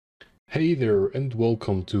Hey there and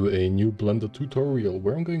welcome to a new Blender tutorial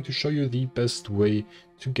where I'm going to show you the best way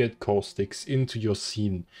to get caustics into your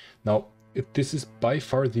scene. Now, this is by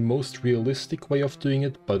far the most realistic way of doing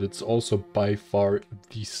it, but it's also by far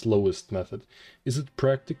the slowest method. Is it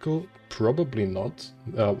practical? Probably not.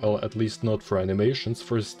 Well, at least not for animations.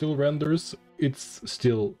 For still renders, it's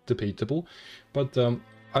still debatable, but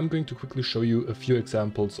I'm going to quickly show you a few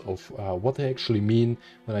examples of what I actually mean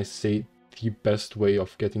when I say the best way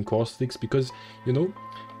of getting caustics, because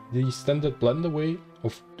the standard Blender way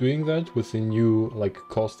of doing that with the new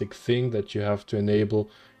caustic thing that you have to enable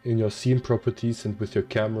in your scene properties and with your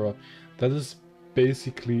camera, that is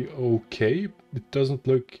basically okay. It doesn't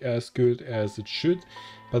look as good as it should,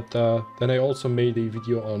 but then I also made a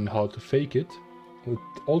video on how to fake it. It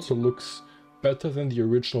also looks better than the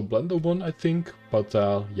original Blender one, I think, but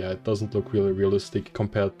yeah, it doesn't look really realistic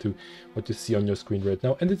compared to what you see on your screen right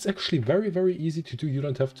now. And it's actually very easy to do. You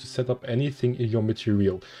don't have to set up anything in your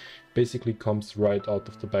material. Basically comes right out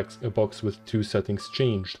of the box with two settings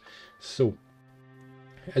changed. So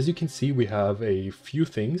as you can see, we have a few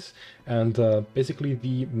things, and basically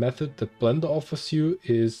the method that Blender offers you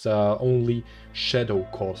is only shadow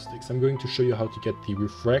caustics. I'm going to show you how to get the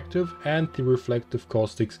refractive and the reflective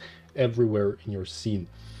caustics everywhere in your scene.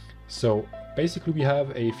 So basically we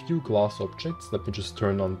have a few glass objects. Let me just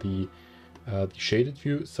turn on the shaded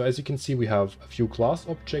view. So as you can see, we have a few glass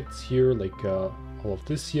objects here, like all of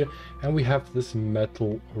this here, and we have this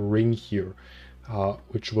metal ring here,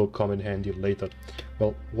 which will come in handy later.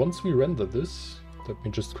 Well, once we render this, let me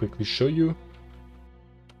just quickly show you.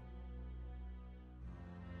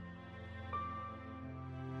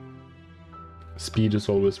 Speed is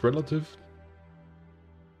always relative.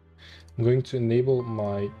 I'm going to enable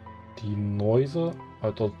my denoiser.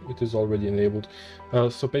 I thought it is already enabled.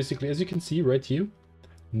 So basically, as you can see right here,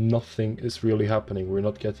 nothing is really happening. We're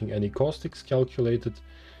not getting any caustics calculated.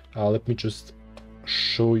 Let me just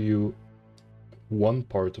show you one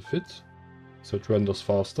part of it, so it renders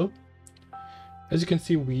faster. As you can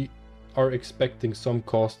see, we are expecting some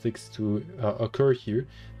caustics to occur here.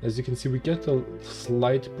 As you can see, we get a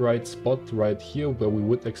slight bright spot right here where we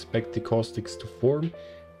would expect the caustics to form,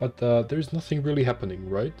 but there's nothing really happening,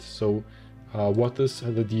 right? So what is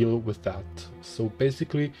the deal with that? So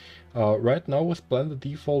basically, right now with Blender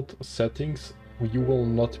default settings, you will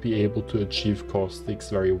not be able to achieve caustics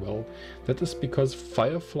very well. That is because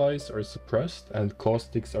fireflies are suppressed, and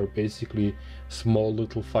caustics are basically small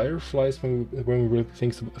little fireflies when we really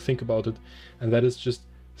think about it, and that is just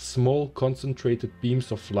small concentrated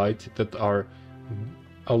beams of light that are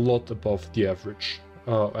a lot above the average.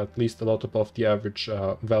 At least a lot above the average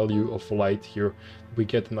value of light here we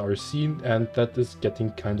get in our scene, and that is getting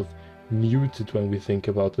kind of muted when we think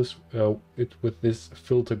about this with this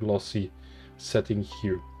filter glossy setting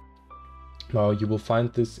here. Now you will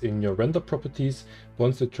find this in your render properties.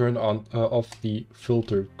 Once you turn on off the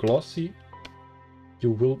filter glossy,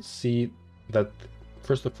 you will see that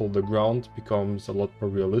first of all the ground becomes a lot more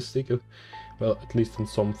realistic, well, at least in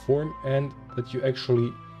some form, and that you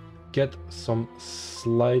actually get some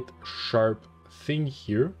slight sharp thing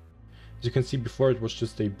here. As you can see, before it was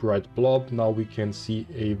just a bright blob. Now we can see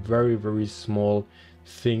a very small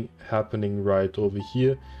thing happening right over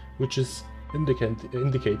here, which is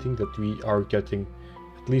indicating that we are getting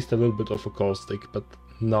at least a little bit of a caustic. But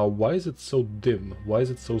now, why is it so dim? Why is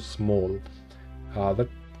it so small? That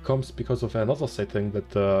comes because of another setting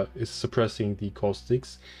that is suppressing the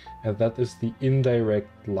caustics, and that is the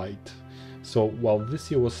indirect light. So while this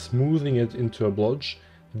here was smoothing it into a blotch,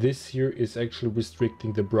 this here is actually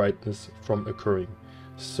restricting the brightness from occurring.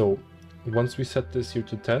 So once we set this here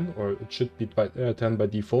to 10, or it should be 10 by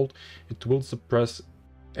default, it will suppress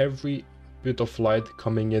every bit of light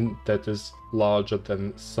coming in that is larger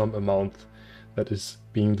than some amount that is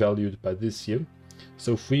being valued by this here.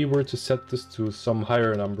 So if we were to set this to some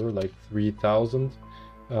higher number, like 3000,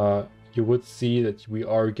 you would see that we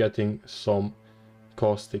are getting some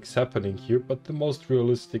caustics happening here, but the most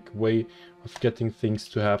realistic way of getting things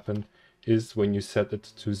to happen is when you set it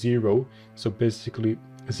to 0. So basically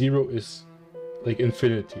 0 is like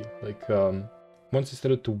infinity. Like once you set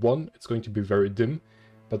it to 1, it's going to be very dim,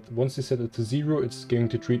 but once you set it to 0, it's going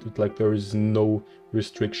to treat it like there is no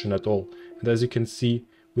restriction at all. And as you can see,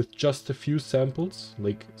 with just a few samples,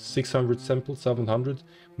 like 600 samples, 700,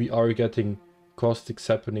 we are getting caustics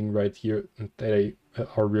happening right here, and they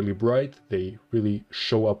are really bright. They really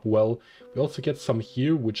show up well. We also get some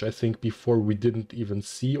here, which I think before we didn't even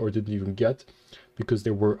see or didn't even get, because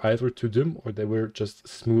they were either too dim or they were just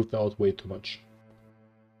smoothed out way too much.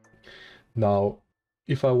 Now,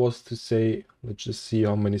 if I was to say, let's just see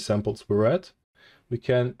how many samples we're at. We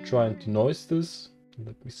can try and denoise this.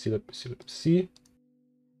 Let me see.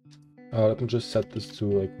 Let me just set this to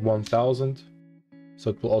like 1000. So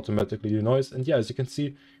it will automatically denoise. And yeah, as you can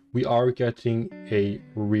see, we are getting a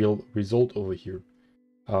real result over here.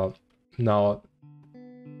 Now,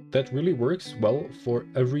 that really works well for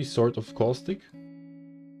every sort of caustic.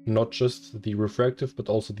 Not just the refractive, but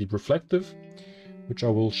also the reflective, which I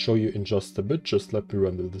will show you in just a bit. Just let me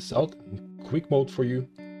render this out in quick mode for you.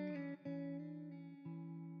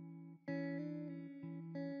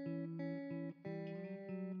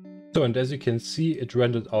 So, and as you can see, it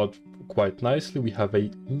rendered out quite nicely. We have a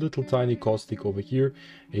little tiny caustic over here,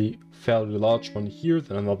 a fairly large one here,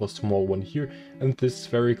 then another small one here, and this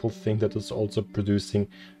spherical thing that is also producing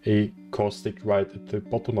a caustic right at the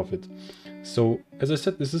bottom of it. So, as I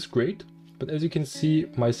said, this is great, but as you can see,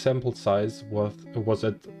 my sample size was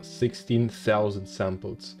at 16,000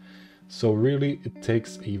 samples. So really, it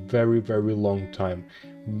takes a very, very long time,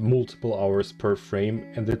 multiple hours per frame,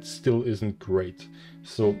 and it still isn't great.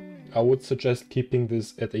 So I would suggest keeping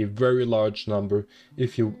this at a very large number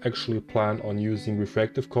if you actually plan on using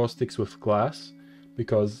refractive caustics with glass,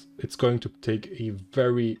 because it's going to take a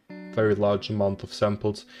very, very large amount of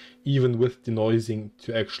samples, even with denoising,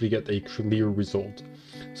 to actually get a clear result.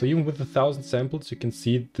 So even with 1000 samples, you can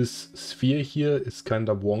see this sphere here is kind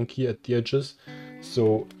of wonky at the edges.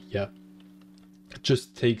 So yeah, it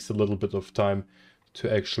just takes a little bit of time to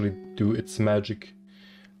actually do its magic.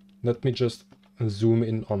 Let me just zoom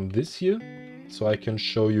in on this here, so I can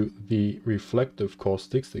show you the reflective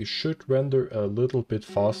caustics. They should render a little bit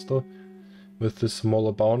faster with this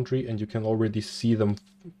smaller boundary, and you can already see them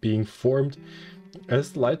being formed.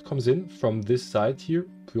 As the light comes in from this side here,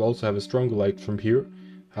 we also have a stronger light from here,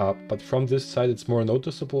 but from this side it's more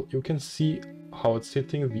noticeable. You can see how it's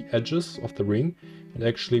hitting the edges of the ring and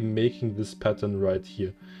actually making this pattern right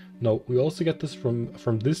here. Now, we also get this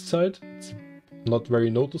from this side. It's not very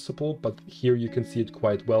noticeable, but here you can see it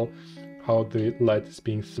quite well, how the light is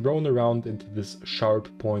being thrown around into this sharp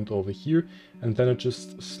point over here, and then it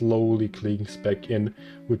just slowly clings back in,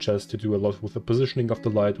 which has to do a lot with the positioning of the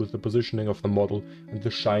light, with the positioning of the model, and the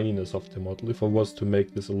shininess of the model. If I was to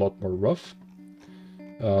make this a lot more rough,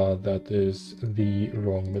 that is the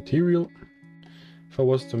wrong material. If I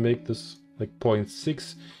was to make this like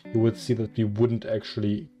 0.6, you would see that we wouldn't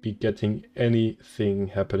actually be getting anything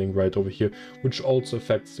happening right over here, which also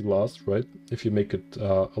affects the glass, right? If you make it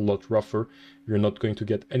a lot rougher, you're not going to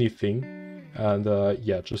get anything. And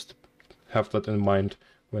yeah, just have that in mind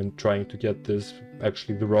when trying to get this.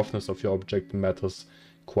 Actually, the roughness of your object matters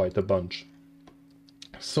quite a bunch.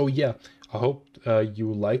 So yeah, I hope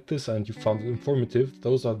you liked this and you found it informative.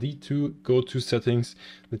 Those are the two go-to settings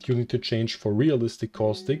that you need to change for realistic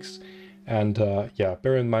caustics. And yeah,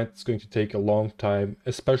 bear in mind it's going to take a long time,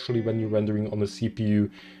 especially when you're rendering on a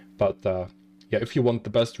CPU. But yeah, if you want the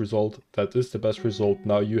best result, that is the best result.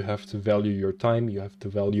 Now you have to value your time, you have to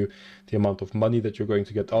value the amount of money that you're going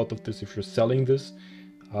to get out of this if you're selling this.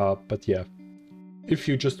 But yeah, if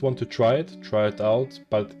you just want to try it out.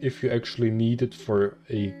 But if you actually need it for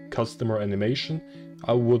a customer animation,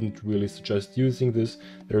 I wouldn't really suggest using this.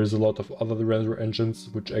 There is a lot of other render engines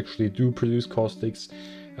which actually do produce caustics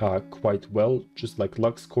quite well, just like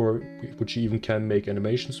LuxCore, which you even can make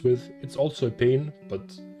animations with. It's also a pain, but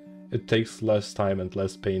it takes less time and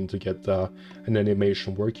less pain to get an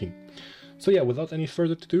animation working. So yeah, without any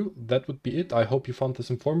further ado, that would be it. I hope you found this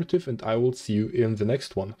informative, and I will see you in the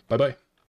next one. Bye bye.